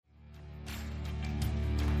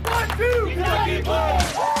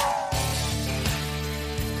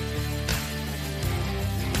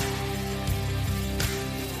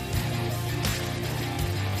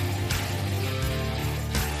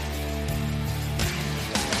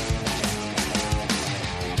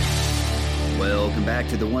Welcome back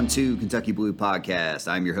to the 1-2 Kentucky Blue Podcast.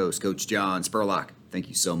 I'm your host, Coach John Spurlock. Thank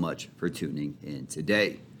you so much for tuning in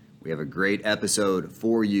today. We have a great episode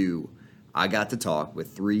for you. I got to talk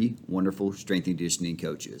with three wonderful strength and conditioning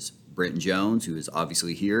coaches. Brenton Jones, who is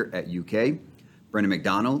obviously here at UK, Brendan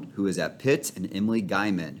McDonald, who is at Pitt, and Emily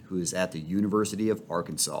Guyman, who is at the University of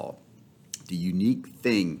Arkansas. The unique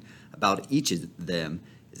thing about each of them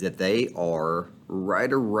is that they are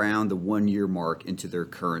right around the 1 year mark into their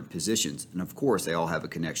current positions. And of course, they all have a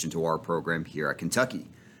connection to our program here at Kentucky.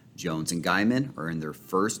 Jones and Guyman are in their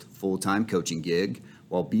first full-time coaching gig,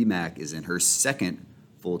 while BMAC is in her second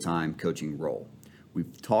full-time coaching role.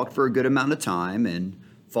 We've talked for a good amount of time and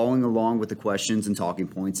following along with the questions and talking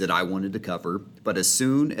points that I wanted to cover. But as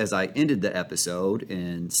soon as I ended the episode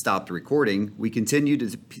and stopped recording, we continued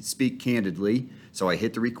to speak candidly. So I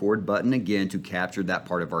hit the record button again to capture that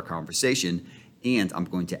part of our conversation. And I'm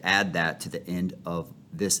going to add that to the end of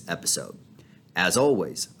this episode. As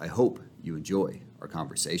always, I hope you enjoy our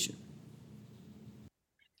conversation.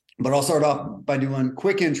 But I'll start off by doing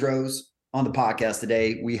quick intros on the podcast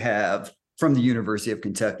today. We have from the University of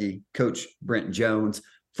Kentucky, Coach Brenton Jones,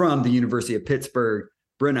 from the University of Pittsburgh,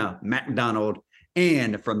 Brenna McDonald,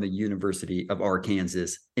 and from the University of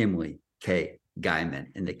Arkansas, Emily K. Guyman.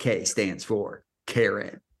 And the K stands for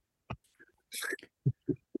Karen.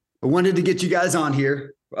 I wanted to get you guys on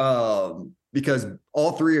here because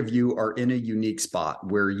all three of you are in a unique spot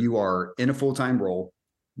where you are in a full-time role,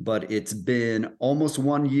 but it's been almost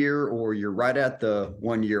 1 year, or you're right at the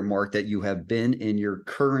 1 year mark that you have been in your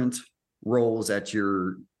current roles at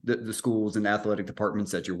the schools and athletic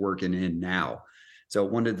departments that you're working in now. So I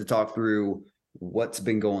wanted to talk through what's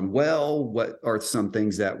been going well, what are some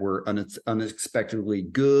things that were unexpectedly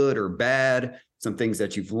good or bad, some things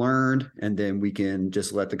that you've learned, and then we can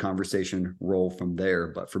just let the conversation roll from there.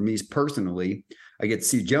 But for me personally, I get to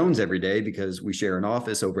see Jones every day because we share an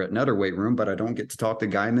office over at another weight room, but I don't get to talk to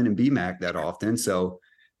Guyman and BMAC that often. So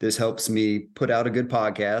this helps me put out a good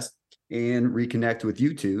podcast and reconnect with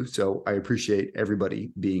you two. So I appreciate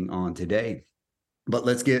everybody being on today. But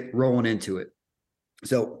let's get rolling into it.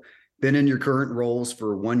 So been in your current roles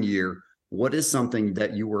for 1 year. What is something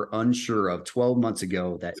that you were unsure of 12 months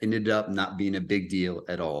ago that ended up not being a big deal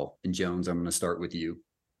at all? And Jones, I'm going to start with you.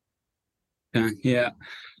 Yeah.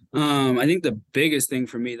 I think the biggest thing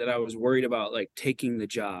for me that I was worried about, like taking the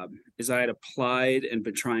job, is I had applied and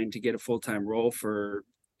been trying to get a full-time role for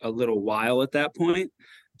a little while at that point.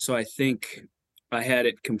 So I think I had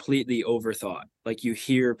it completely overthought. Like you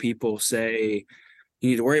hear people say, you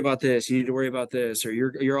need to worry about this, you need to worry about this, or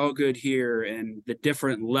you're all good here. And the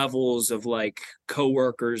different levels of like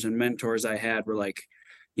coworkers and mentors I had were like,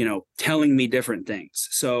 telling me different things.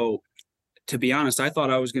 So to be honest, I thought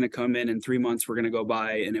I was going to come in and 3 months were going to go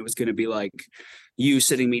by and it was going to be like you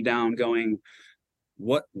sitting me down going,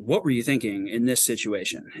 what were you thinking in this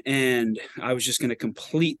situation? And I was just going to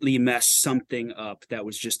completely mess something up that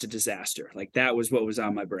was just a disaster. Like that was what was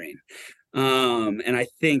on my brain. And I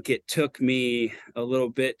think it took me a little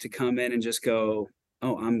bit to come in and just go,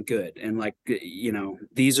 oh, I'm good. And like,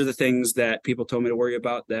 these are the things that people told me to worry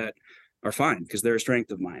about that are fine because they're a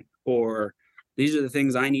strength of mine. Or these are the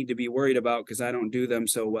things I need to be worried about because I don't do them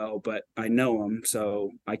so well, but I know them, so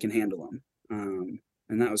I can handle them.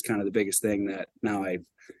 And that was kind of the biggest thing that now I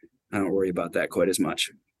don't worry about that quite as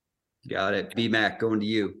much. Got it. BMAC, going to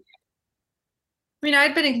you. I mean,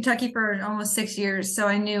 I'd been in Kentucky for almost 6 years, so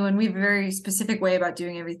I knew, and we have a very specific way about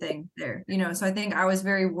doing everything there, so I think I was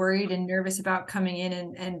very worried and nervous about coming in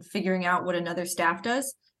and figuring out what another staff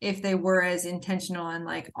does, if they were as intentional and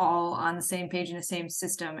like all on the same page in the same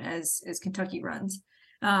system as Kentucky runs.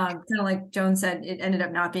 Kind of like Joan said, it ended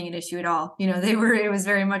up not being an issue at all. It was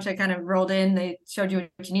very much, I kind of rolled in, they showed you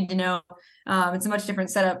what you need to know. It's a much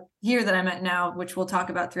different setup here that I'm at now, which we'll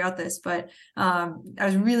talk about throughout this, but I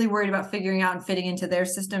was really worried about figuring out and fitting into their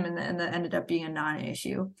system, and that ended up being a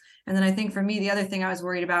non-issue. And then I think for me, the other thing I was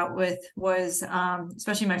worried about was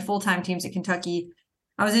especially my full-time teams at Kentucky,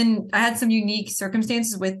 I had some unique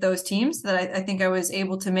circumstances with those teams that I think I was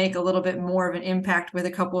able to make a little bit more of an impact with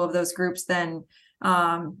a couple of those groups than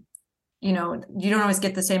you don't always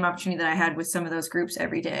get the same opportunity that I had with some of those groups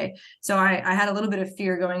every day. So I had a little bit of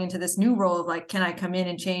fear going into this new role of like, can I come in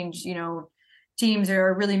and change, teams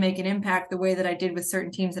or really make an impact the way that I did with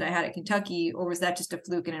certain teams that I had at Kentucky, or was that just a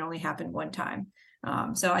fluke and it only happened one time?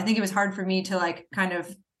 So I think it was hard for me to like kind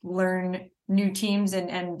of learn new teams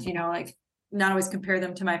and like not always compare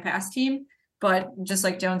them to my past team, but just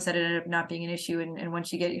like Joan said, it ended up not being an issue. And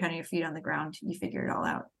once you get kind of your feet on the ground, you figure it all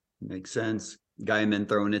out. Makes sense. Guyman,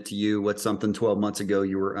 throwing it to you. What's something 12 months ago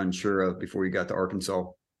you were unsure of before you got to Arkansas?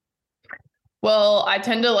 Well, I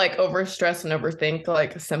tend to like overstress and overthink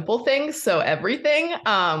like simple things, so everything.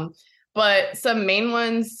 But some main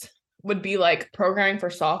ones would be like programming for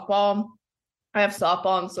softball. I have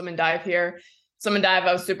softball and swim and dive here. Swim and dive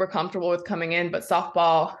I was super comfortable with coming in, but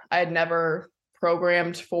softball I had never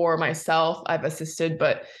programmed for myself. I've assisted,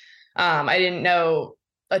 but I didn't know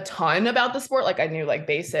a ton about the sport. Like I knew like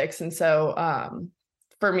basics. And so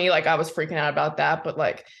for me, like I was freaking out about that. But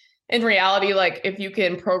like in reality, like if you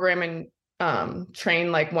can program and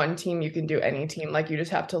train like one team, you can do any team. Like you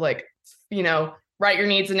just have to like, write your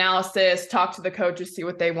needs analysis, talk to the coaches, see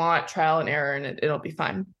what they want, trial and error, and it'll be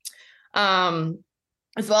fine.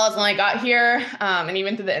 As well as when I got here, and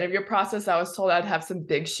even through the interview process, I was told I'd have some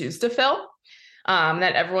big shoes to fill,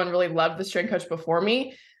 that everyone really loved the strength coach before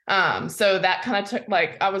me. So that kind of took,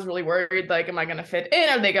 like, I was really worried, like, am I going to fit in?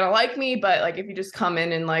 Are they going to like me? But like, if you just come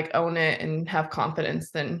in and like own it and have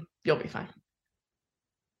confidence, then you'll be fine.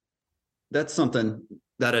 That's something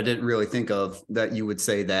that I didn't really think of, that you would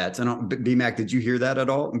say that. I don't, BMAC, did you hear that at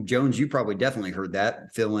all? Jones, you probably definitely heard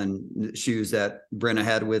that, filling shoes that Brenna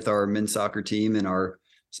had with our men's soccer team and our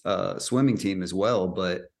swimming team as well.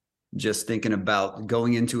 But just thinking about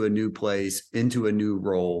going into a new place, into a new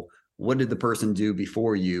role, what did the person do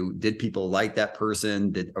before you? Did people like that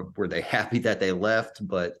person? Were they happy that they left?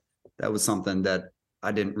 But that was something that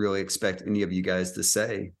I didn't really expect any of you guys to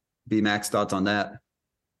say. BMAC's thoughts on that?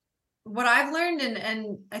 What I've learned,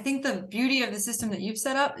 and I think the beauty of the system that you've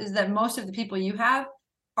set up, is that most of the people you have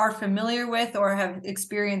are familiar with or have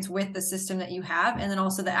experience with the system that you have, and then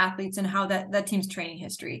also the athletes and how that team's training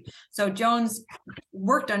history. So Jones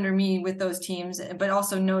worked under me with those teams, but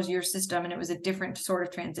also knows your system, and it was a different sort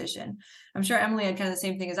of transition. I'm sure Emily had kind of the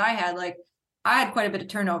same thing as I had. Like, I had quite a bit of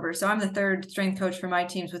turnover, so I'm the third strength coach for my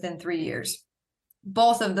teams within 3 years.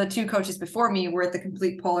 Both of the two coaches before me were at the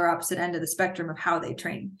complete polar opposite end of the spectrum of how they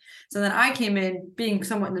train. So then I came in being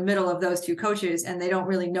somewhat in the middle of those two coaches, and they don't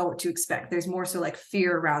really know what to expect. There's more so like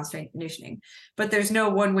fear around strength conditioning, but there's no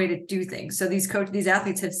one way to do things. So these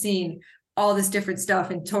athletes have seen all this different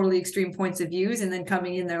stuff and totally extreme points of views. And then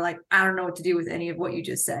coming in, they're like, I don't know what to do with any of what you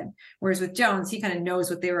just said. Whereas with Jones, he kind of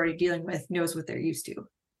knows what they were already dealing with, knows what they're used to.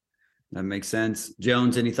 That makes sense.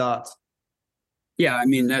 Jones, any thoughts? Yeah, I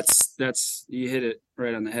mean, that's you hit it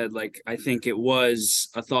right on the head. Like, I think it was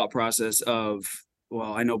a thought process of,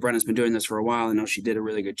 well, I know Brenna's been doing this for a while. I know she did a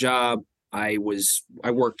really good job. I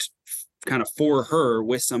worked kind of for her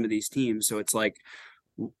with some of these teams. So it's like,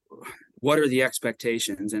 what are the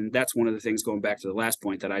expectations? And that's one of the things, going back to the last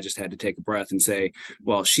point, that I just had to take a breath and say,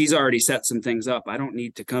 well, she's already set some things up. I don't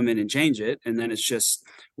need to come in and change it. And then it's just,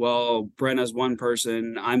 well, Brenna's one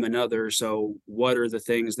person, I'm another. So what are the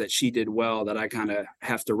things that she did well that I kind of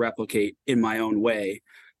have to replicate in my own way,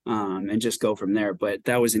 and just go from there. But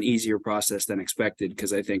that was an easier process than expected,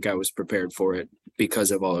 because I think I was prepared for it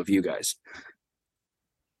because of all of you guys.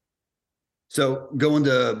 So going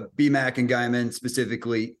to BMAC and Guyman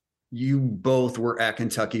specifically, you both were at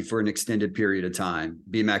Kentucky for an extended period of time.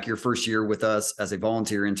 BMAC, your first year with us as a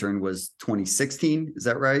volunteer intern was 2016. Is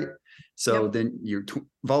that right? So Yep. Then your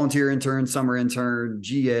volunteer intern, summer intern,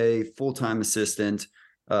 GA, full-time assistant.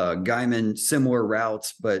 Guyman, similar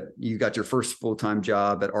routes, but you got your first full-time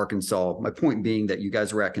job at Arkansas. My point being that you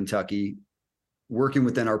guys were at Kentucky working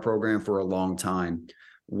within our program for a long time.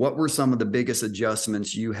 What were some of the biggest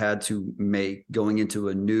adjustments you had to make going into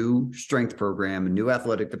a new strength program, a new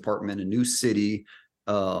athletic department, a new city,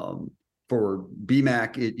 for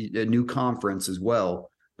BMAC, a new conference as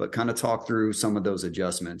well? But kind of talk through some of those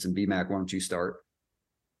adjustments. And BMAC, why don't you start?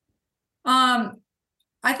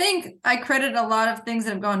 I think I credit a lot of things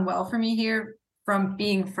that have gone well for me here from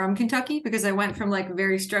being from Kentucky, because I went from like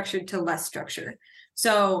very structured to less structure.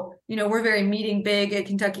 So, we're very meeting big at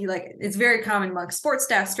Kentucky. Like, it's very common among sports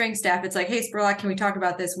staff, strength staff. It's like, hey, Spurlock, can we talk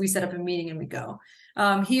about this? We set up a meeting and we go.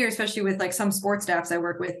 Here, especially with like some sports staffs I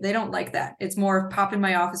work with, they don't like that. It's more pop in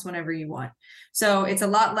my office whenever you want. So it's a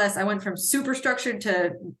lot less. I went from super structured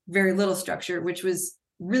to very little structure, which was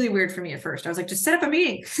really weird for me at first. I was like, just set up a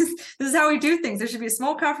meeting. This is how we do things. There should be a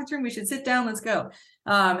small conference room. We should sit down. Let's go.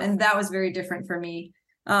 And that was very different for me.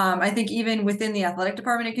 I think even within the athletic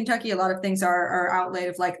department in Kentucky, a lot of things are outlaid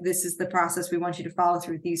of like, this is the process we want you to follow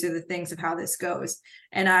through. These are the things of how this goes.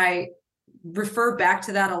 And I refer back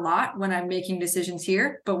to that a lot when I'm making decisions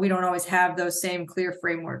here, but we don't always have those same clear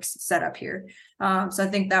frameworks set up here. So I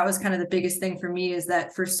think that was kind of the biggest thing for me, is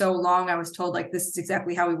that for so long I was told like, this is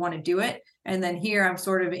exactly how we want to do it. And then here I'm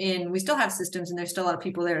sort of we still have systems and there's still a lot of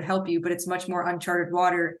people there to help you, but it's much more uncharted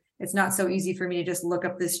water. It's not so easy for me to just look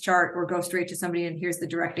up this chart or go straight to somebody and here's the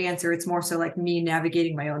direct answer. It's more so like me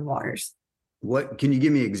navigating my own waters. What can you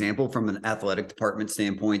give me an example from an athletic department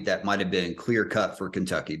standpoint that might have been clear cut for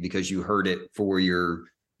Kentucky because you heard it for your,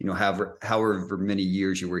 however many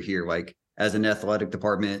years you were here? Like as an athletic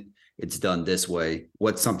department, it's done this way.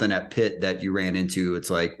 What's something at Pitt that you ran into? It's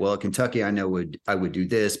like, well, at Kentucky, I know I would do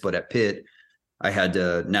this, but at Pitt, I had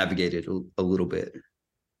to navigate it a little bit.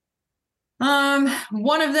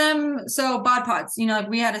 One of them, so bod pods, like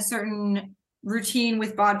we had a certain routine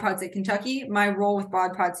with bod pods at Kentucky. My role with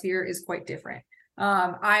bod pods here is quite different.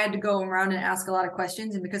 I had to go around and ask a lot of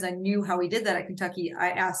questions, and because I knew how we did that at Kentucky, I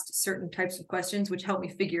asked certain types of questions which helped me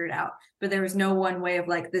figure it out. But there was no one way of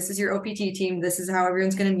like, this is your OPT team, this is how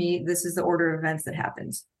everyone's going to meet, this is the order of events that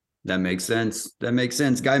happens. That makes sense.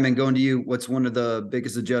 Guyman, going to you, what's one of the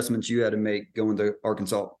biggest adjustments you had to make going to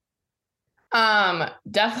Arkansas?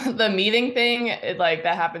 Definitely the meeting thing, that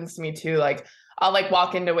happens to me too. Like I'll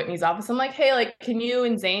walk into Whitney's office. I'm like, hey, can you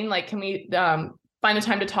and Zane, can we find a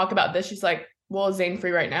time to talk about this? She's like, well, is Zane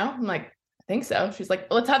free right now? I'm like, I think so. She's like,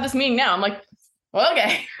 well, let's have this meeting now. I'm like, well,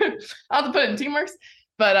 okay. I'll have to put it in Teamworks.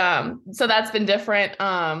 But so that's been different.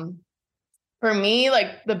 For me,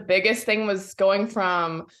 the biggest thing was going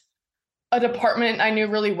from a department I knew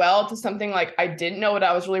really well to something I didn't know what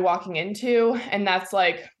I was really walking into. And that's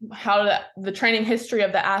how the training history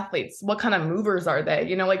of the athletes, what kind of movers are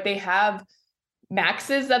they? They have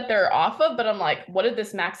maxes that they're off of, but I'm like, what did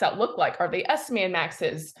this max out look like? Are they estimated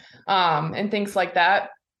maxes? And things like that.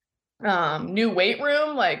 New weight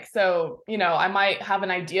room. So, I might have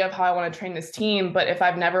an idea of how I want to train this team, but if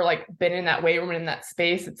I've never been in that weight room and in that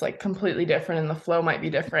space, it's completely different and the flow might be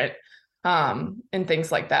different. And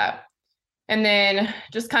things like that. And then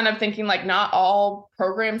just kind of thinking not all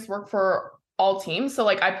programs work for all teams. So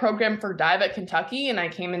I programmed for dive at Kentucky and I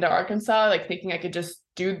came into Arkansas thinking I could just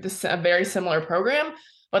do a very similar program,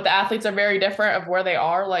 but the athletes are very different of where they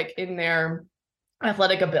are in their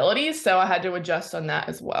athletic abilities. So I had to adjust on that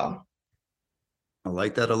as well. I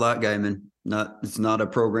like that a lot, Guyman. It's not a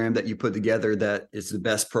program that you put together that is the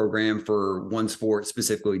best program for one sport,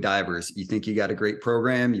 specifically divers. You think you got a great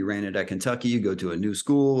program, you ran it at Kentucky, you go to a new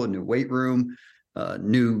school, a new weight room,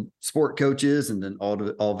 new sport coaches, and then all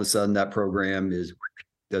of a sudden that program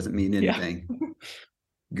doesn't mean anything. Yeah.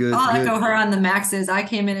 Good. I'll echo her on the maxes. I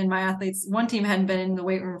came in and my athletes, one team hadn't been in the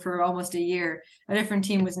weight room for almost a year. A different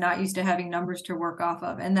team was not used to having numbers to work off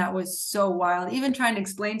of. And that was so wild. Even trying to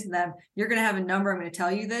explain to them, you're going to have a number, I'm going to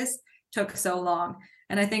tell you this, took so long.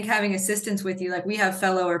 And I think having assistants with you, we have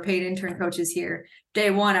fellow or paid intern coaches here.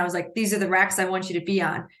 Day one, I was like, these are the racks I want you to be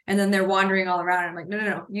on. And then they're wandering all around. I'm like,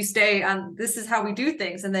 no, you stay on. This is how we do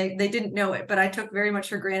things. And they didn't know it. But I took very much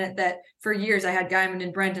for granted that for years I had Guyman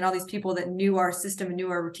and Brent and all these people that knew our system and knew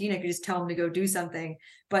our routine. I could just tell them to go do something.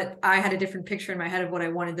 But I had a different picture in my head of what I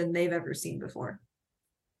wanted than they've ever seen before.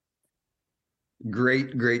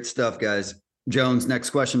 Great stuff, guys. Jones, next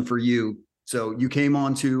question for you. So you came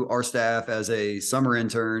onto our staff as a summer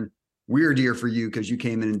intern. Weird year for you because you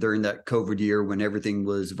came in during that COVID year when everything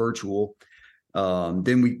was virtual.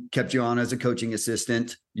 Then we kept you on as a coaching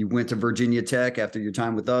assistant. You went to Virginia Tech after your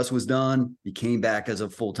time with us was done. You came back as a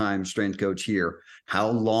full-time strength coach here. How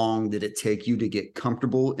long did it take you to get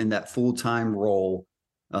comfortable in that full-time role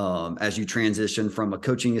as you transitioned from a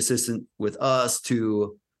coaching assistant with us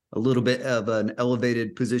to a little bit of an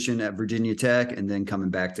elevated position at Virginia Tech and then coming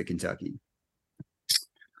back to Kentucky?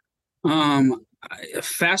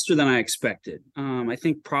 Faster than I expected. I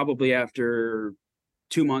think probably after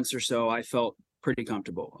 2 months or so, I felt pretty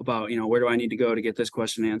comfortable about, where do I need to go to get this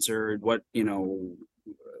question answered? What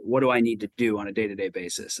do I need to do on a day-to-day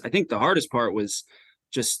basis? I think the hardest part was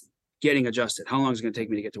just getting adjusted. How long is it going to take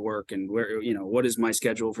me to get to work and where, what is my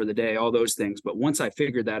schedule for the day, all those things. But once I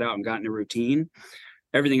figured that out and got in a routine,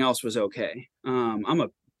 everything else was okay. I'm a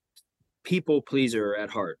people pleaser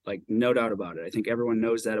at heart, no doubt about it. I think everyone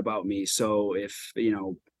knows that about me. So if,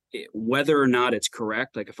 whether or not it's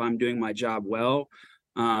correct, if I'm doing my job well,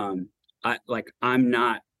 I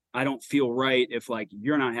don't feel right if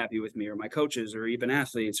you're not happy with me or my coaches or even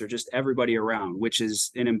athletes or just everybody around, which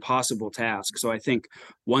is an impossible task. So I think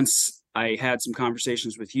once I had some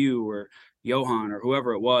conversations with you or Johan or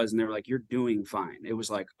whoever it was, and they were like, you're doing fine. It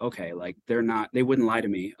was okay, they wouldn't lie to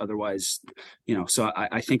me otherwise, so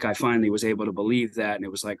I think I finally was able to believe that. And it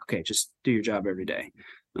was okay, just do your job every day.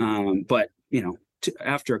 But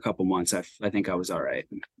after a couple months, I think I was all right.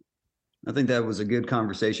 I think that was a good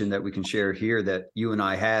conversation that we can share here that you and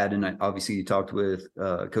I had. And obviously you talked with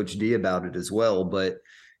Coach D about it as well, but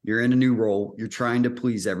you're in a new role. You're trying to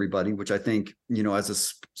please everybody, which I think, as a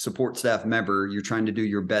support staff member, you're trying to do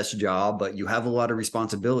your best job, but you have a lot of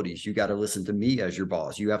responsibilities. You got to listen to me as your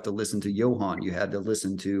boss. You have to listen to Johan. You had to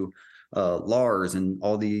listen to Lars and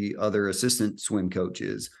all the other assistant swim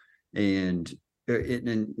coaches, and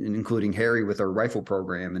including Harry with our rifle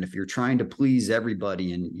program. And if you're trying to please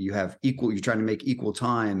everybody and you're trying to make equal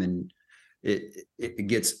time, and it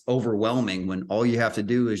gets overwhelming when all you have to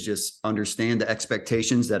do is just understand the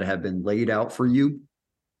expectations that have been laid out for you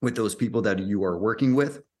with those people that you are working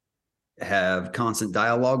with, have constant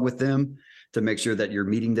dialogue with them to make sure that you're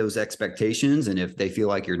meeting those expectations. And if they feel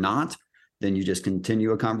like you're not, then you just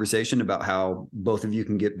continue a conversation about how both of you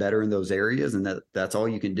can get better in those areas. And that's all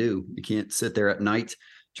you can do. You can't sit there at night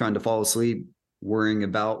trying to fall asleep, worrying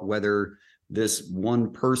about whether this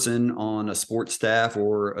one person on a sports staff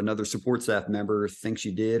or another support staff member thinks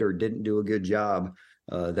you did or didn't do a good job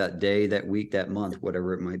that day, that week, that month,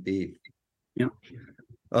 whatever it might be. Yeah.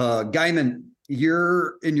 Guyman,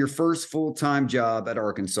 you're in your first full-time job at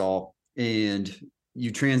Arkansas, and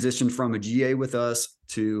you transitioned from a GA with us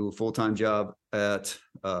to a full-time job at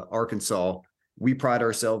Arkansas. We pride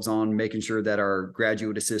ourselves on making sure that our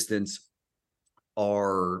graduate assistants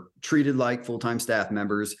are treated like full-time staff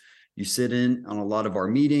members. You sit in on a lot of our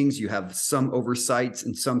meetings. You have some oversights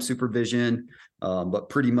and some supervision, but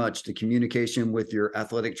pretty much the communication with your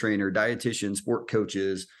athletic trainer, dietitian, sport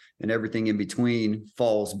coaches, and everything in between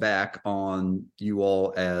falls back on you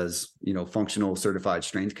all as, functional certified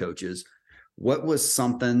strength coaches. What was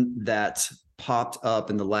something that popped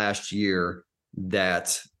up in the last year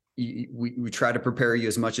that we try to prepare you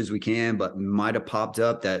as much as we can, but might have popped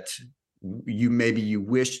up that you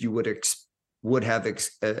wished you would have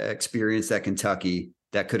experienced at Kentucky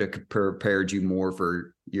that could have prepared you more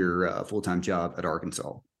for your full-time job at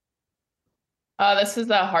Arkansas? This is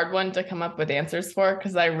a hard one to come up with answers for,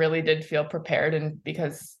 because I really did feel prepared. And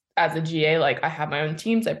because as a GA, like I have my own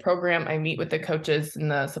teams, I program, I meet with the coaches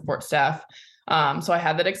and the support staff. So I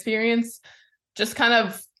had that experience. Just kind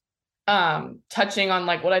of touching on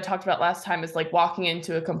like what I talked about last time is like walking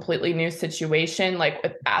into a completely new situation, like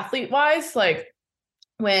with athlete wise, like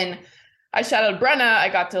when I shadowed Brenna, I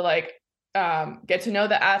got to like get to know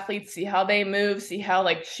the athletes, see how they move, see how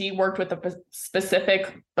like she worked with a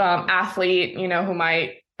specific athlete, who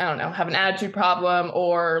might, I don't know, have an attitude problem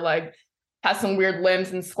or like has some weird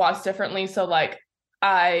limbs and squats differently. So like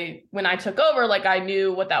when I took over, like I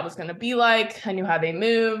knew what that was going to be like. I knew how they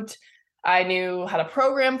moved. I knew how to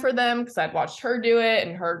program for them because I'd watched her do it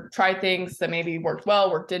and her try things that maybe worked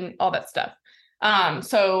well, didn't, all that stuff.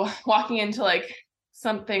 So walking into like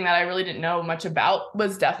something that I really didn't know much about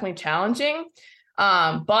was definitely challenging.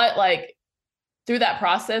 But like through that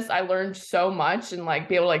process, I learned so much and like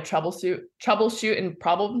be able to like troubleshoot and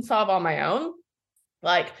problem solve on my own.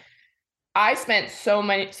 Like I spent so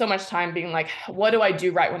much time being like, what do I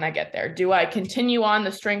do right when I get there? Do I continue on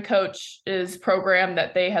the strength coach's program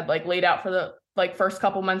that they had like laid out for the like first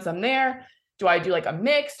couple months I'm there? Do I do like a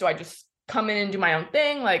mix? Do I just come in and do my own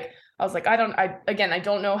thing? Like I was like, I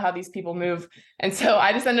don't know how these people move. And so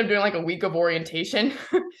I just ended up doing like a week of orientation.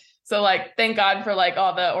 So like, thank God for like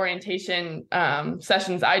all the orientation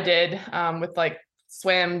sessions I did with like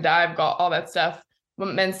swim, dive, golf, all that stuff,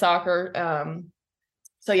 men's soccer.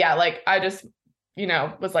 So yeah, like I just,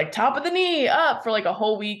 was like top of the knee up for like a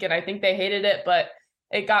whole week. And I think they hated it, but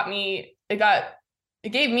it gave me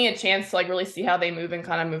a chance to like really see how they move and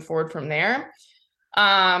kind of move forward from there.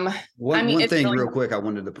 One thing real quick I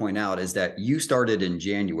wanted to point out is that you started in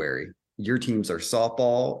January. Your teams are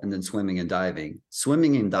softball and then swimming and diving.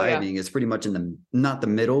 Swimming and diving is pretty much not the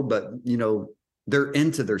middle, but they're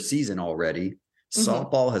into their season already. Mm-hmm.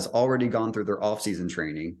 Softball has already gone through their off-season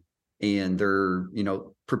training and they're,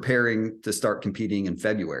 preparing to start competing in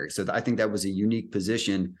February. So I think that was a unique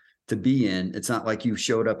position to be in. It's not like you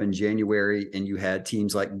showed up in January and you had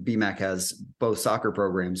teams like BMAC has both soccer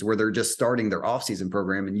programs where they're just starting their off-season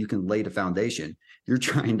program and you can lay the foundation. You're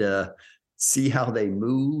trying to see how they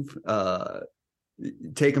move,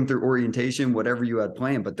 take them through orientation, whatever you had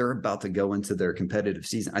planned, but they're about to go into their competitive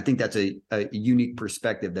season. I think that's a unique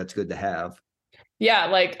perspective that's good to have. Yeah,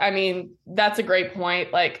 like, I mean, that's a great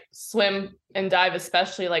point. Like swim and dive,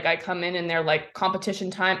 especially, like I come in and they're like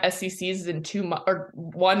competition time, SECs is in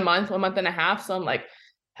 1 month and a half. So I'm like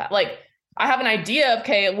I have an idea of,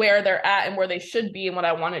 okay, where they're at and where they should be and what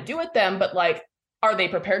I want to do with them. But like, are they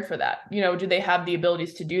prepared for that? Do they have the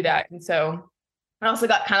abilities to do that? And so I also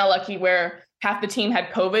got kind of lucky where half the team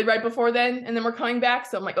had COVID right before then, and then we're coming back.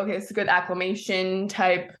 So I'm like, okay, it's a good acclimation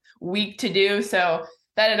type week to do. So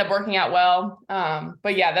that ended up working out well.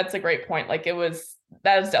 But yeah, that's a great point. Like that was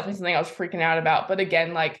definitely something I was freaking out about. But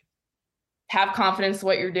again, like have confidence in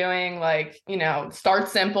what you're doing. Like, start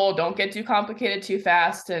simple, don't get too complicated too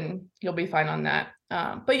fast, and you'll be fine on that.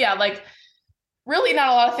 But yeah, like really not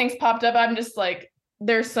a lot of things popped up. I'm just like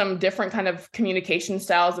there's some different kind of communication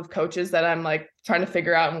styles of coaches that I'm like trying to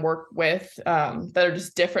figure out and work with that are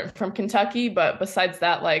just different from Kentucky. But besides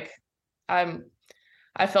that, like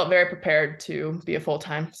I felt very prepared to be a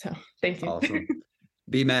full-time. So thank you. Awesome.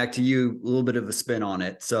 BMAC, to you, a little bit of a spin on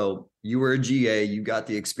it. So you were a GA, you got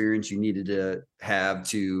the experience you needed to have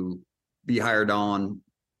to be hired on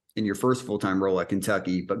in your first full-time role at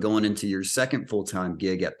Kentucky, but going into your second full-time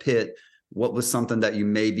gig at Pitt, what was something that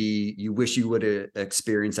you wish you would have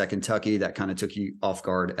experienced at Kentucky that kind of took you off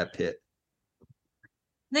guard at Pitt?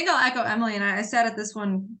 I think I'll echo Emily, and I sat at this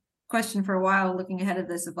one question for a while looking ahead of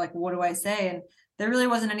this of like, what do I say? And there really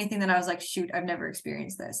wasn't anything that I was like, shoot, I've never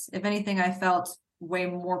experienced this. If anything, I felt way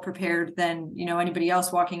more prepared than, anybody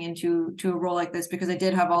else walking into a role like this, because I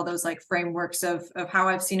did have all those like frameworks of how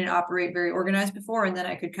I've seen it operate very organized before. And then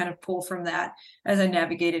I could kind of pull from that as I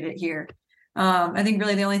navigated it here. I think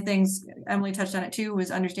really the only things, Emily touched on it too,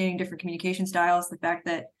 was understanding different communication styles. The fact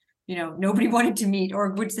that, nobody wanted to meet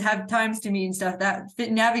or would have times to meet and stuff, that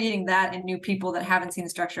navigating that and new people that haven't seen the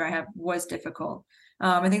structure I have was difficult.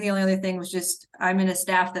 I think the only other thing was just, I'm in a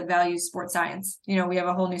staff that values sports science. We have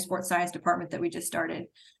a whole new sports science department that we just started.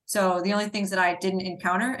 So the only things that I didn't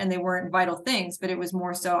encounter, and they weren't vital things, but it was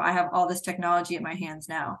more so I have all this technology at my hands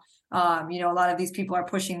now. A lot of these people are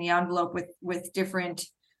pushing the envelope with different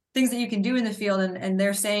things that you can do in the field, and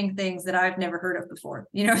they're saying things that I've never heard of before,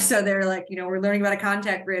 so they're like, we're learning about a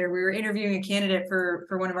contact grader. We were interviewing a candidate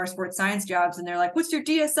for one of our sports science jobs, and they're like, what's your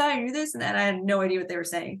DSI? And do this and that. I had no idea what they were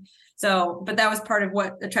saying. So, but that was part of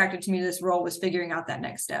what attracted to me to this role, was figuring out that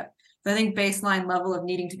next step. So I think baseline level of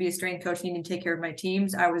needing to be a strength coach, needing to take care of my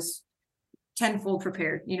teams, I was tenfold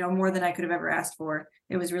prepared, more than I could have ever asked for.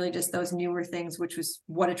 It was really just those newer things, which was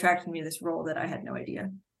what attracted me to this role that I had no idea.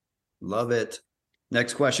 Love it.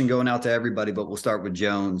 Next question going out to everybody, but we'll start with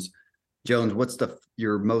Jones. Jones, what's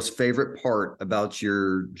your most favorite part about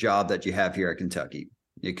your job that you have here at Kentucky?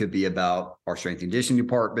 It could be about our strength and conditioning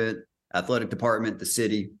department, athletic department, the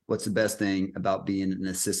city. What's the best thing about being an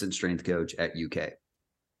assistant strength coach at UK?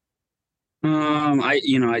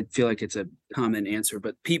 I feel like it's a common answer,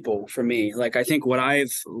 but people for me, like, I think what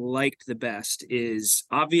I've liked the best is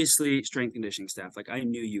obviously strength conditioning staff. Like, I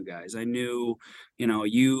knew you guys, I knew,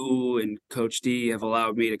 you and Coach D have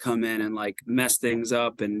allowed me to come in and like mess things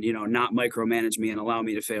up and, not micromanage me and allow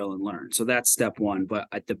me to fail and learn. So that's step one. But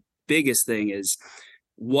the biggest thing is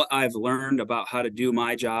what I've learned about how to do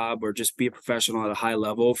my job or just be a professional at a high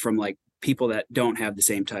level from like people that don't have the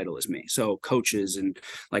same title as me. So coaches and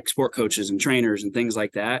like sport coaches and trainers and things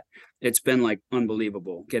like that. It's been like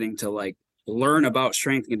unbelievable getting to like learn about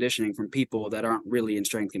strength conditioning from people that aren't really in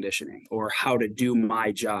strength conditioning, or how to do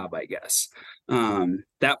my job, I guess.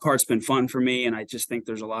 That part's been fun for me. And I just think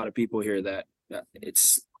there's a lot of people here that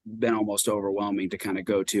it's been almost overwhelming to kind of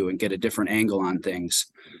go to and get a different angle on things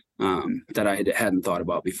that I hadn't thought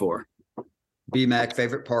about before. BMAC,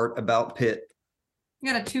 favorite part about Pitt?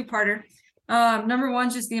 I got a two-parter. Number one,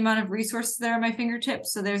 just the amount of resources that are at my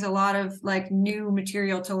fingertips. So there's a lot of like new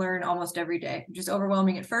material to learn almost every day, just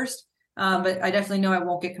overwhelming at first. But I definitely know I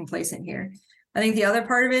won't get complacent here. I think the other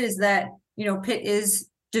part of it is that, Pitt is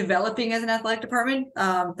developing as an athletic department.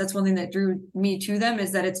 That's one thing that drew me to them,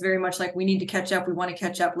 is that it's very much like, we need to catch up. We want to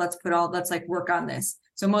catch up. Let's like work on this.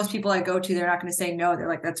 So most people I go to, they're not going to say no. They're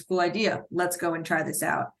like, that's a cool idea. Let's go and try this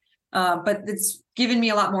out. But it's given me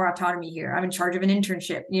a lot more autonomy here. I'm in charge of an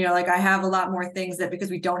internship, like I have a lot more things that, because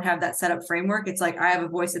we don't have that setup framework, it's like I have a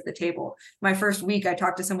voice at the table. My first week, I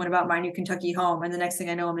talked to someone about my new Kentucky home, and the next thing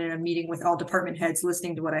I know, I'm in a meeting with all department heads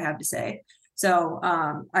listening to what I have to say. So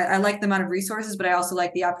I like the amount of resources, but I also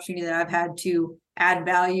like the opportunity that I've had to add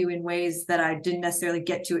value in ways that I didn't necessarily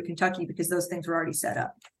get to at Kentucky, because those things were already set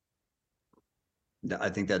up. I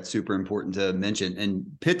think that's super important to mention. And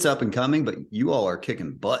Pitt's up and coming, but you all are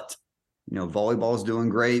kicking butt. Volleyball's doing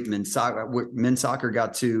great. Men's soccer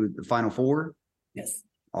got to the Final Four. Yes.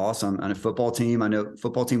 Awesome. And a football team, I know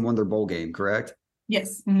football team won their bowl game, correct?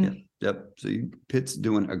 Yes. Mm-hmm. Yep. So Pitt's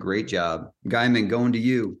doing a great job. Guyman, going to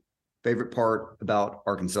you. Favorite part about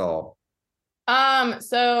Arkansas?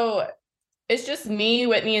 So it's just me,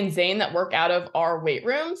 Whitney, and Zane that work out of our weight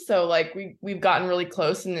room. So like we've gotten really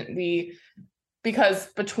close, and because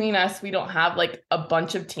between us, we don't have like a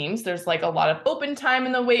bunch of teams. There's like a lot of open time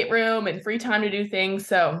in the weight room and free time to do things.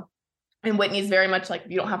 So, and Whitney's very much like,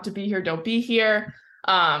 you don't have to be here, don't be here.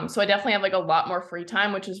 So I definitely have like a lot more free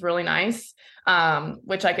time, which is really nice,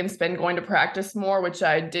 which I can spend going to practice more, which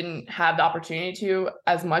I didn't have the opportunity to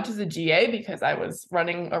as much as a GA, because I was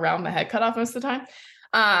running around my head cut off most of the time.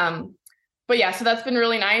 But yeah, so that's been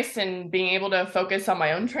really nice, and being able to focus on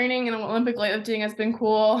my own training and Olympic weightlifting has been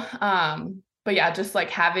cool. but yeah, just like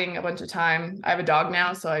having a bunch of time. I have a dog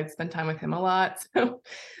now, so I spend time with him a lot. So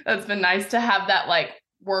that's been nice to have that like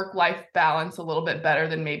work-life balance a little bit better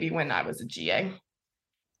than maybe when I was a GA.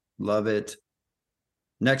 Love it.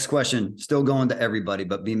 Next question, still going to everybody,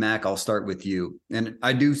 but BMAC, I'll start with you. And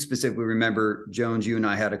I do specifically remember, Jones, you and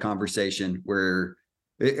I had a conversation where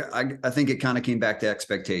I think it kind of came back to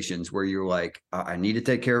expectations, where you're like, I need to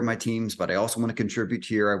take care of my teams, but I also want to contribute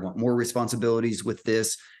here. I want more responsibilities with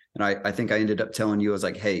this. And I think I ended up telling you, I was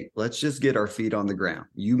like, hey, let's just get our feet on the ground.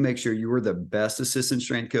 You make sure you are the best assistant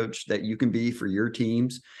strength coach that you can be for your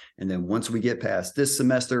teams. And then once we get past this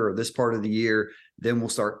semester or this part of the year, then we'll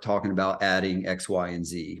start talking about adding X, Y, and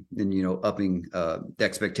Z, and, you know, upping the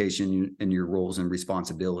expectation in your roles and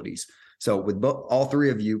responsibilities. So with all three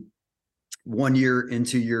of you, 1 year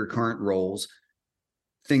into your current roles,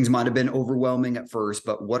 things might have been overwhelming at first,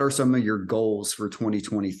 but what are some of your goals for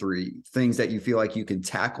 2023? Things that you feel like you can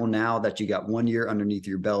tackle now that you got 1 year underneath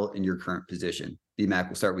your belt in your current position? BMAC,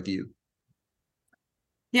 we'll start with you.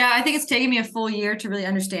 Yeah, I think it's taken me a full year to really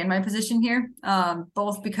understand my position here,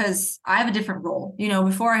 both because I have a different role. You know,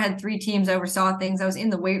 before I had 3 teams, I oversaw things. I was in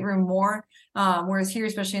the weight room more, whereas here,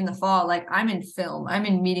 especially in the fall, like I'm in film, I'm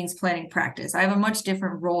in meetings, planning, practice. I have a much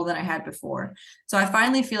different role than I had before. So I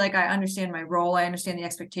finally feel like I understand my role. I understand the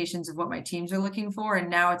expectations of what my teams are looking for. And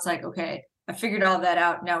now it's like, okay, I figured all that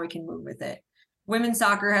out. Now we can move with it. Women's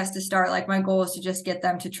soccer has to start. Like my goal is to just get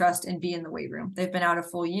them to trust and be in the weight room. They've been out a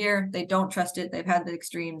full year. They don't trust it. They've had the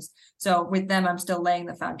extremes. So with them, I'm still laying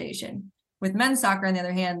the foundation. With men's soccer, on the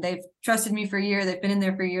other hand, they've trusted me for a year. They've been in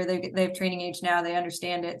there for a year. They have training age now. They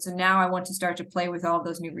understand it. So now I want to start to play with all of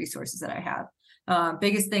those new resources that I have.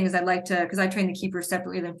 Biggest thing is I'd like to, because I train the keepers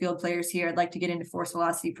separately than field players here, I'd like to get into force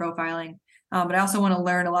velocity profiling. But I also want to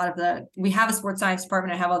learn a lot of we have a sports science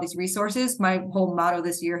department. I have all these resources. My whole motto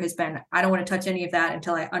this year has been, I don't want to touch any of that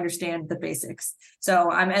until I understand the basics.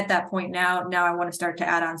 So I'm at that point now. Now I want to start to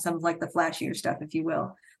add on some of like the flashier stuff, if you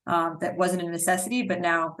will. That wasn't a necessity, but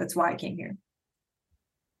now that's why I came here.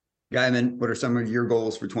 Guyman, what are some of your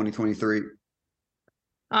goals for 2023?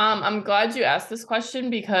 I'm glad you asked this question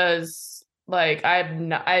because like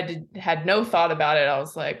I had no thought about it. I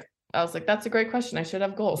was like, that's a great question. I should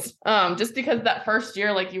have goals. Just because that first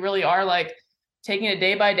year, like you really are like taking it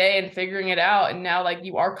day by day and figuring it out. And now like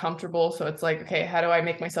you are comfortable. So it's like, okay, how do I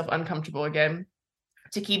make myself uncomfortable again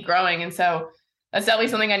to keep growing? And so that's definitely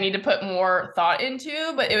something I need to put more thought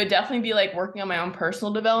into, but it would definitely be like working on my own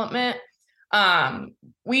personal development.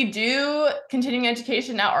 We do continuing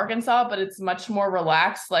education at Arkansas, but it's much more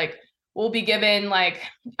relaxed. Like we'll be given like,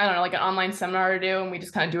 I don't know, like an online seminar to do, and we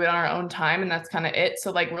just kind of do it on our own time. And that's kind of it.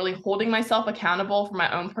 So like really holding myself accountable for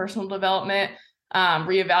my own personal development,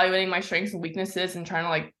 reevaluating my strengths and weaknesses and trying to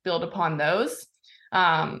like build upon those.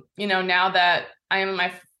 You know, now that I am in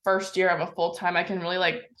my first year of a full time, I can really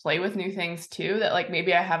like play with new things too, that like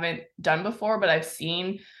maybe I haven't done before, but I've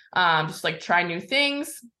seen, just like try new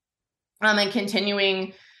things, and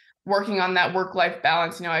continuing working on that work-life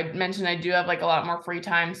balance. You know, I mentioned I do have like a lot more free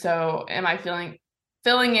time. So am I filling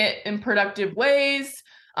it in productive ways?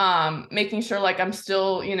 Making sure like I'm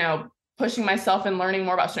still, you know, pushing myself and learning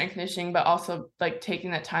more about strength conditioning, but also like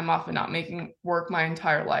taking that time off and not making work my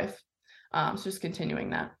entire life. So just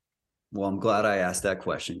continuing that. Well, I'm glad I asked that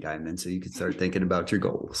question, Guyman, so you can start thinking about your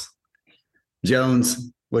goals.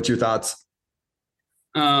 Jones, what's your thoughts?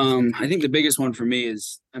 I think the biggest one for me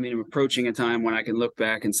is, I mean, I'm approaching a time when I can look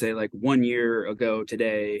back and say like 1 year ago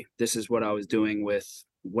today, this is what I was doing with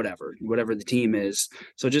whatever the team is.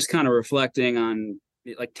 So just kind of reflecting on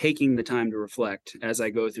like taking the time to reflect as I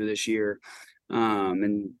go through this year,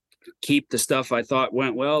 and keep the stuff I thought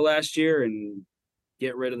went well last year and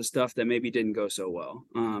get rid of the stuff that maybe didn't go so well.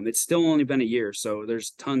 It's still only been a year, so there's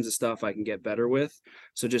tons of stuff I can get better with.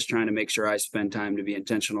 So just trying to make sure I spend time to be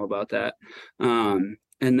intentional about that.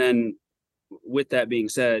 And then with that being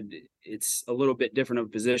said, it's a little bit different of a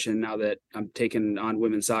position now that I'm taking on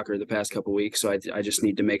women's soccer the past couple of weeks. So I just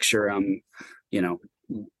need to make sure I'm, you know,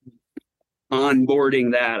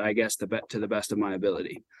 onboarding that, I guess, to the best of my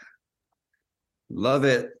ability. Love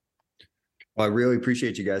it. Well, I really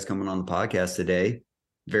appreciate you guys coming on the podcast today.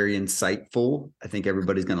 Very insightful. I think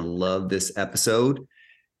everybody's going to love this episode.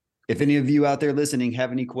 If any of you out there listening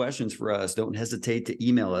have any questions for us, don't hesitate to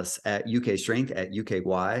email us at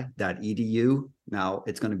ukstrength@uky.edu. Now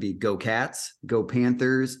it's going to be Go Cats, Go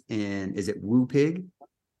Panthers, and is it Woo Pig?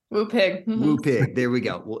 Woo Pig. Woo Pig. There we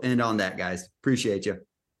go. We'll end on that, guys. Appreciate you.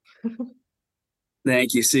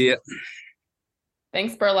 Thank you. See ya.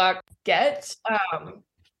 Thanks, Spurlock. Get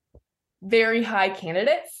very high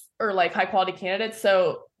candidates or like high quality candidates.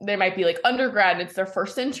 So there might be like undergrad and it's their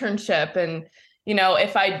first internship. And, you know,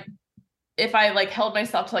 if if I like held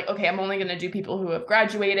myself to like, okay, I'm only going to do people who have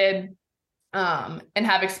graduated and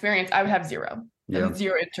have experience, I would have zero. Yeah.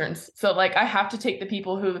 Zero interns. So like I have to take the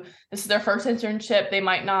people who this is their first internship. They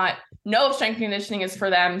might not know if strength conditioning is for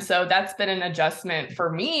them. So that's been an adjustment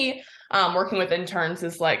for me. Working with interns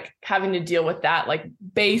is like having to deal with that, like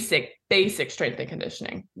basic strength and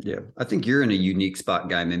conditioning. Yeah. I think you're in a unique spot,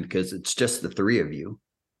 Guyman, because it's just the three of you.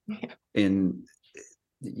 Yeah. And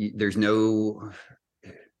there's no,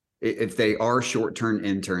 if they are short-term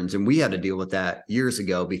interns, and we had to deal with that years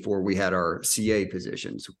ago before we had our CA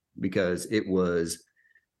positions, because it was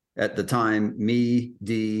at the time, me,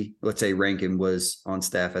 D, let's say Rankin was on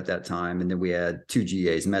staff at that time. And then we had two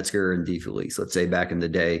GAs, Metzger and D Felice, let's say back in the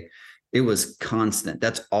day. It was constant.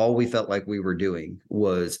 That's all we felt like we were doing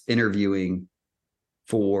was interviewing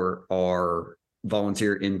for our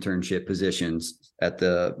volunteer internship positions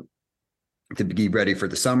to be ready for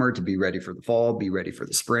the summer, to be ready for the fall, be ready for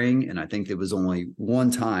the spring. And I think there was only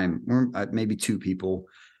one time, maybe two people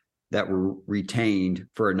that were retained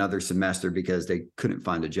for another semester because they couldn't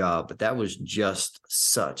find a job. But that was just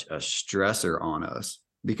such a stressor on us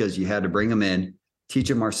because you had to bring them in, teach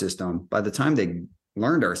them our system. By the time they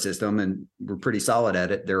learned our system and were pretty solid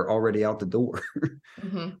at it, they're already out the door.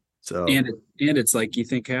 Mm-hmm. So and it's like you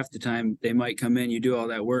think half the time they might come in, you do all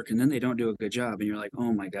that work, and then they don't do a good job, and you're like,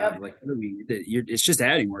 oh my God, Yep. like it's just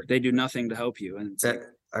adding work. They do nothing to help you, and it's like,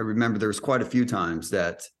 I remember there was quite a few times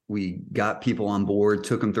that we got people on board,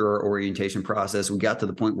 took them through our orientation process. We got to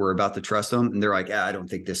the point where we're about to trust them, and they're like, I don't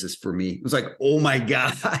think this is for me. It was like, oh my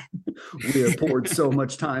God, we have poured so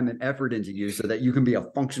much time and effort into you so that you can be a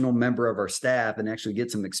functional member of our staff and actually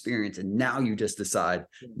get some experience. And now you just decide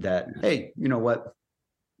that, hey, you know what?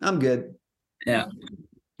 I'm good. yeah.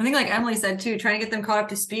 I think like Emily said too, trying to get them caught up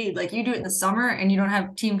to speed. Like you do it in the summer and you don't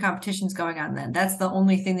have team competitions going on then. That's the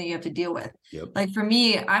only thing that you have to deal with. Yep. Like for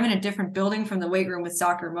me, I'm in a different building from the weight room with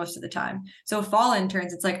soccer most of the time. So fall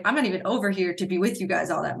interns, it's like, I'm not even over here to be with you guys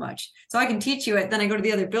all that much. So I can teach you it. Then I go to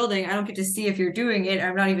the other building. I don't get to see if you're doing it.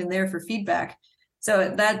 I'm not even there for feedback.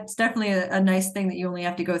 So that's definitely a nice thing that you only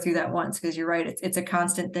have to go through that once, because you're right. It's a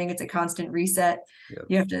constant thing. It's a constant reset. Yep.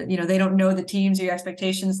 You have to, they don't know the teams or your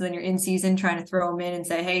expectations. So then you're in season trying to throw them in and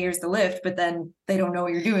say, hey, here's the lift, but then they don't know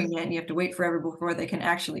what you're doing yet. And you have to wait forever before they can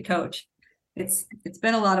actually coach. It's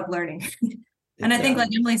been a lot of learning. And I think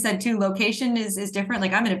like Emily said too, location is different.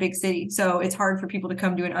 Like I'm in a big city, so it's hard for people to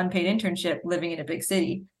come do an unpaid internship living in a big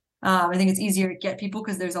city. I think it's easier to get people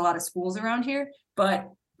because there's a lot of schools around here, but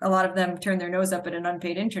a lot of them turn their nose up at an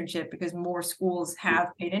unpaid internship because more schools have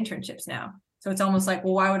paid internships now. So it's almost like,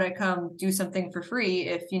 well, why would I come do something for free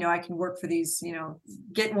if, I can work for these,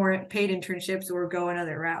 get more paid internships or go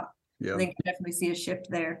another route. Yeah. I think I definitely see a shift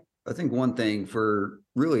there. I think one thing for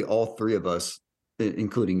really all three of us,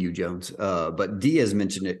 including you, Jones, but D has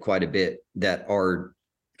mentioned it quite a bit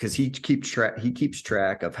because he keeps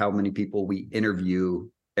track of how many people we interview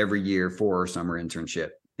every year for our summer internship.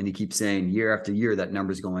 And he keeps saying year after year, that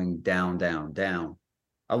number's going down, down, down.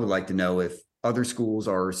 I would like to know if other schools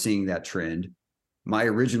are seeing that trend. My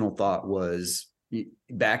original thought was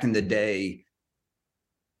back in the day,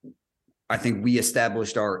 I think we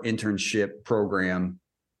established our internship program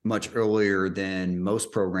much earlier than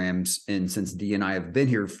most programs. And since D and I have been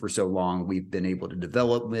here for so long, we've been able to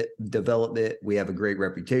develop it. We have a great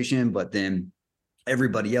reputation, but then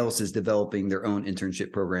everybody else is developing their own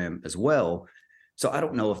internship program as well. So I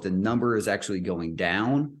don't know if the number is actually going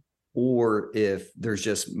down or if there's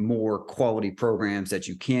just more quality programs that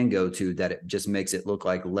you can go to that it just makes it look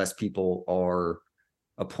like less people are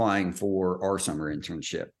applying for our summer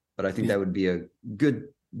internship. But I think that would be a good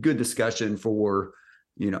discussion for,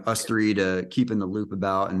 us three to keep in the loop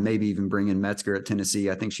about, and maybe even bring in Metzger at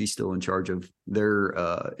Tennessee. I think she's still in charge of their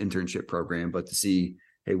internship program, but to see,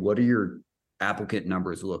 hey, what do your applicant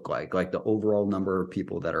numbers look like the overall number of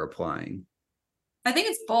people that are applying? I think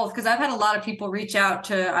it's both, because I've had a lot of people reach out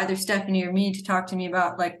to either Stephanie or me to talk to me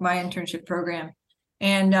about like my internship program.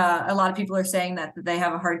 And a lot of people are saying that they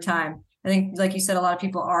have a hard time. I think, like you said, a lot of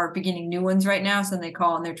people are beginning new ones right now. So then they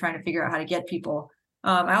call and they're trying to figure out how to get people.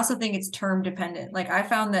 I also think it's term dependent. Like I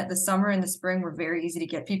found that the summer and the spring were very easy to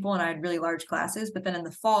get people and I had really large classes. But then in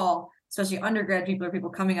the fall, especially undergrad people or people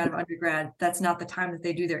coming out of undergrad, that's not the time that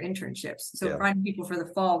they do their internships. So finding people for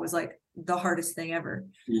the fall was like the hardest thing ever.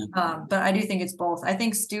 Yeah. But I do think it's both. I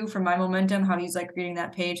think Stu, from My Momentum, how he's like creating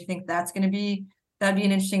that page, I think that'd be an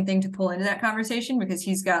interesting thing to pull into that conversation, because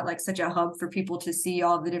he's got like such a hub for people to see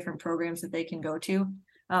all of the different programs that they can go to.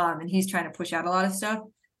 And he's trying to push out a lot of stuff.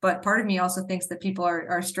 But part of me also thinks that people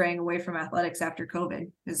are straying away from athletics after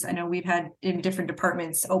COVID, because I know we've had in different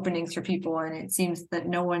departments openings for people, and it seems that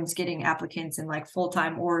no one's getting applicants in like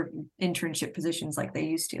full-time or internship positions like they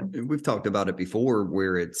used to. We've talked about it before,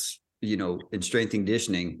 where it's, in strength and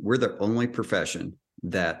conditioning, we're the only profession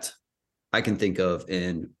that I can think of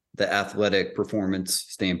in the athletic performance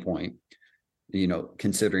standpoint,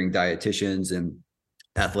 considering dietitians and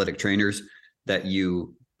athletic trainers, that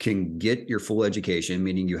you can get your full education,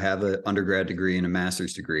 meaning you have an undergrad degree and a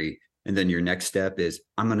master's degree. And then your next step is,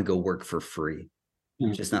 I'm going to go work for free.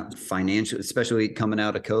 Just not financial, especially coming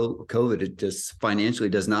out of COVID. It just financially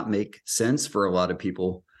does not make sense for a lot of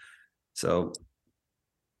people. So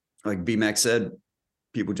like BMAC said,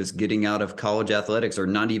 people just getting out of college athletics or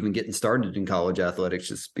not even getting started in college athletics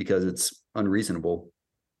just because it's unreasonable.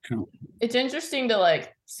 It's interesting to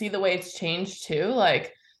like see the way it's changed too.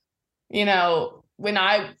 Like, when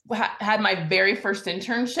I had my very first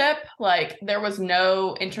internship, like there was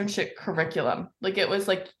no internship curriculum. Like it was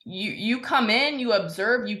like you come in, you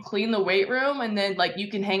observe, you clean the weight room, and then like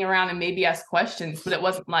you can hang around and maybe ask questions. But it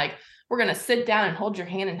wasn't like, we're going to sit down and hold your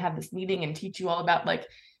hand and have this meeting and teach you all about, like,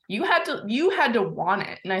 you had to want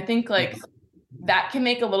it. And I think like that can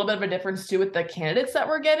make a little bit of a difference too with the candidates that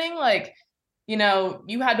we're getting. Like, you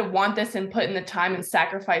had to want this and put in the time and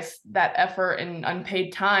sacrifice that effort and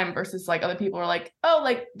unpaid time, versus like other people are like, oh,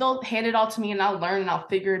 like they'll hand it all to me and I'll learn and I'll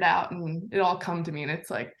figure it out and it'll all come to me. And it's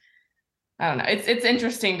like, I don't know. It's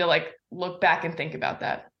interesting to like look back and think about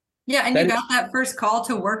that. Yeah. And you got that first call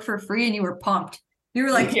to work for free and you were pumped. You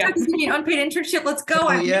were like, yeah, give me an unpaid internship. Let's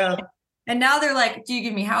go. Yeah. And now they're like, do you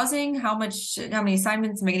give me housing? How many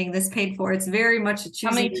assignments am I getting this paid for? It's very much a choosing.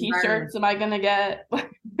 How many t-shirts am I going to get?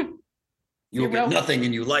 You'll get nothing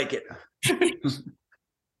and you like it.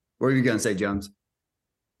 What are you going to say, Jones?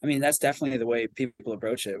 I mean, that's definitely the way people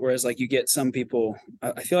approach it. Whereas like you get some people,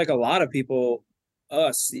 I feel like a lot of people,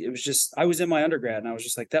 it was just, I was in my undergrad and I was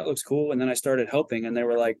just like, that looks cool. And then I started helping and they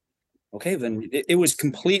were like, okay, then it was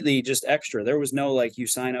completely just extra. There was no like, you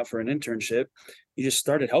sign up for an internship. You just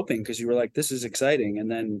started helping because you were like, this is exciting.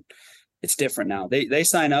 And then it's different now. They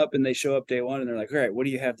sign up and they show up day one and they're like, all right, what do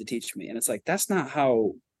you have to teach me? And it's like, that's not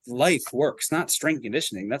how life works, not strength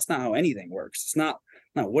conditioning. That's not how anything works. It's not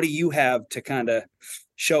what do you have to kind of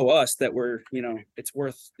show us that we're, it's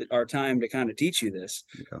worth our time to kind of teach you this,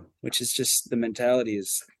 which is just, the mentality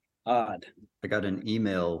is odd. I got an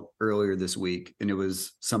email earlier this week and it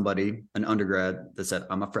was somebody, an undergrad, that said,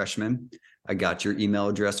 I'm a freshman. I got your email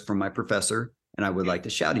address from my professor and I would like to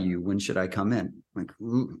shadow you. When should I come in? Like,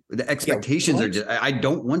 ooh, the expectations are just, I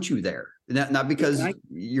don't want you there. Not because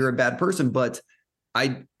you're a bad person, but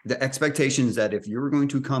the expectations that if you're going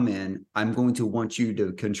to come in, I'm going to want you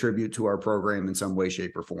to contribute to our program in some way,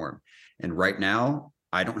 shape, or form. And right now,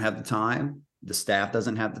 I don't have the time. The staff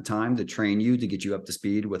doesn't have the time to train you, to get you up to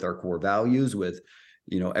speed with our core values, with,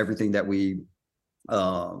 everything that we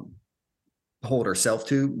hold ourselves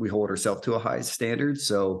to. We hold ourselves to a high standard.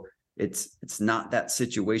 So it's not that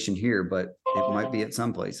situation here, but it might be at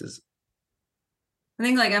some places. I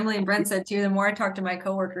think like Emily and Brent said too, the more I talk to my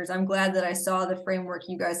coworkers, I'm glad that I saw the framework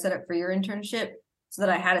you guys set up for your internship so that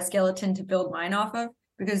I had a skeleton to build mine off of,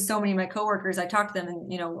 because so many of my coworkers, I talk to them and,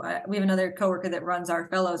 we have another coworker that runs our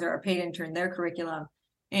fellows or our paid intern, their curriculum.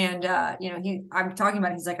 And, I'm talking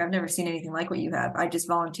about it, he's like, I've never seen anything like what you have. I just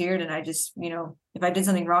volunteered and I just, if I did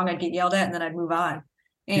something wrong, I'd get yelled at and then I'd move on.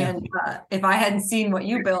 And if I hadn't seen what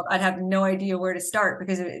you built, I'd have no idea where to start,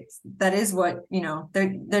 because that is what, there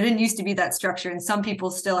didn't used to be that structure. And some people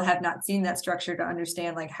still have not seen that structure to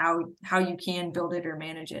understand like how you can build it or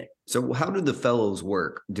manage it. So how do the fellows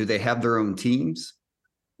work? Do they have their own teams?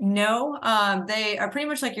 No, they are pretty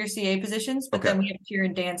much like your CA positions, but then we have cheer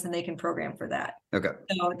and dance and they can program for that. Okay.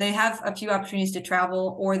 So they have a few opportunities to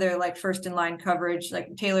travel, or they're like first in line coverage.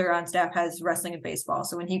 Like Taylor on staff has wrestling and baseball.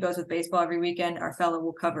 So when he goes with baseball every weekend, our fellow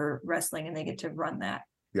will cover wrestling and they get to run that.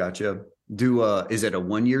 Gotcha. Is it a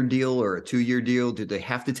 1-year deal or a 2-year deal? Do they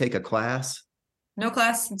have to take a class? No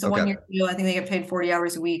class. It's a 1-year deal. I think they get paid 40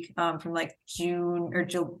 hours a week from like June or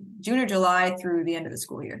July through the end of the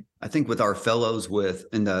school year. I think with our fellows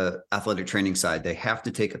in the athletic training side, they have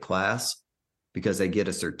to take a class because they get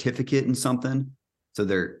a certificate in something. So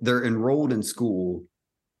they're enrolled in school,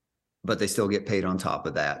 but they still get paid on top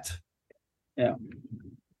of that. Yeah.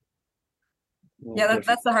 Yeah,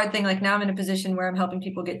 that's the hard thing. Like now I'm in a position where I'm helping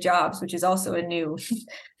people get jobs, which is also a new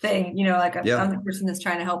thing. I'm the person that's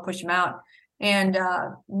trying to help push them out. And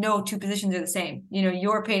no two positions are the same.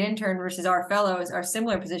 Your paid intern versus our fellows are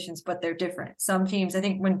similar positions, but they're different. Some teams, I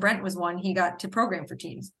think when Brent was one, he got to program for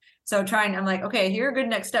teams. I'm like, okay, here are good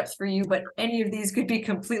next steps for you, but any of these could be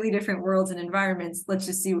completely different worlds and environments. Let's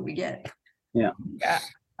just see what we get. Yeah.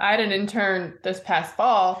 I had an intern this past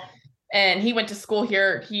fall, and he went to school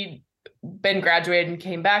here. He'd been graduated and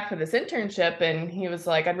came back for this internship, and he was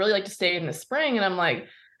like, I'd really like to stay in the spring. And I'm like,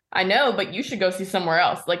 I know, but you should go see somewhere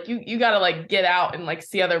else. Like you got to like get out and like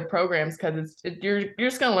see other programs, because you're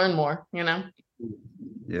just going to learn more, you know?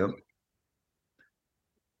 Yep.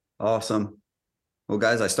 Awesome. Well,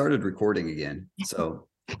 guys, I started recording again, so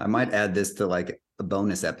I might add this to like a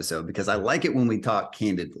bonus episode, because I like it when we talk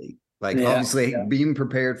candidly. Like, obviously being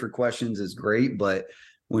prepared for questions is great, but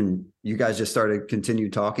when you guys just started continue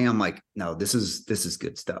talking, I'm like, no, this is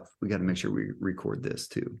good stuff. We got to make sure we record this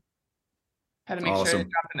too. Had to make sure to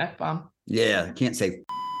drop an F-bomb. Yeah, can't say.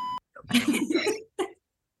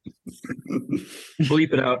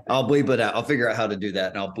 Bleep it out. I'll bleep it out. I'll figure out how to do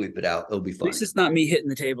that, and I'll bleep it out. It'll be At fun. least it's not me hitting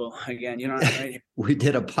the table again. You know, right? We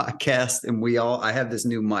did a podcast, and I have this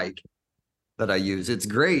new mic that I use. It's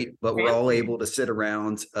great, but we're all able to sit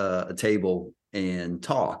around a table and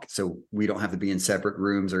talk, so we don't have to be in separate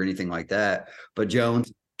rooms or anything like that. But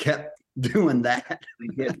Jones kept doing that.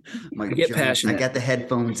 I get passionate. I got the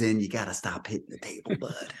headphones in. You got to stop hitting the table,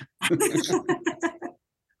 bud.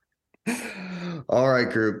 All right,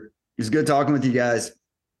 crew. It's good talking with you guys.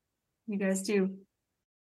 You guys too.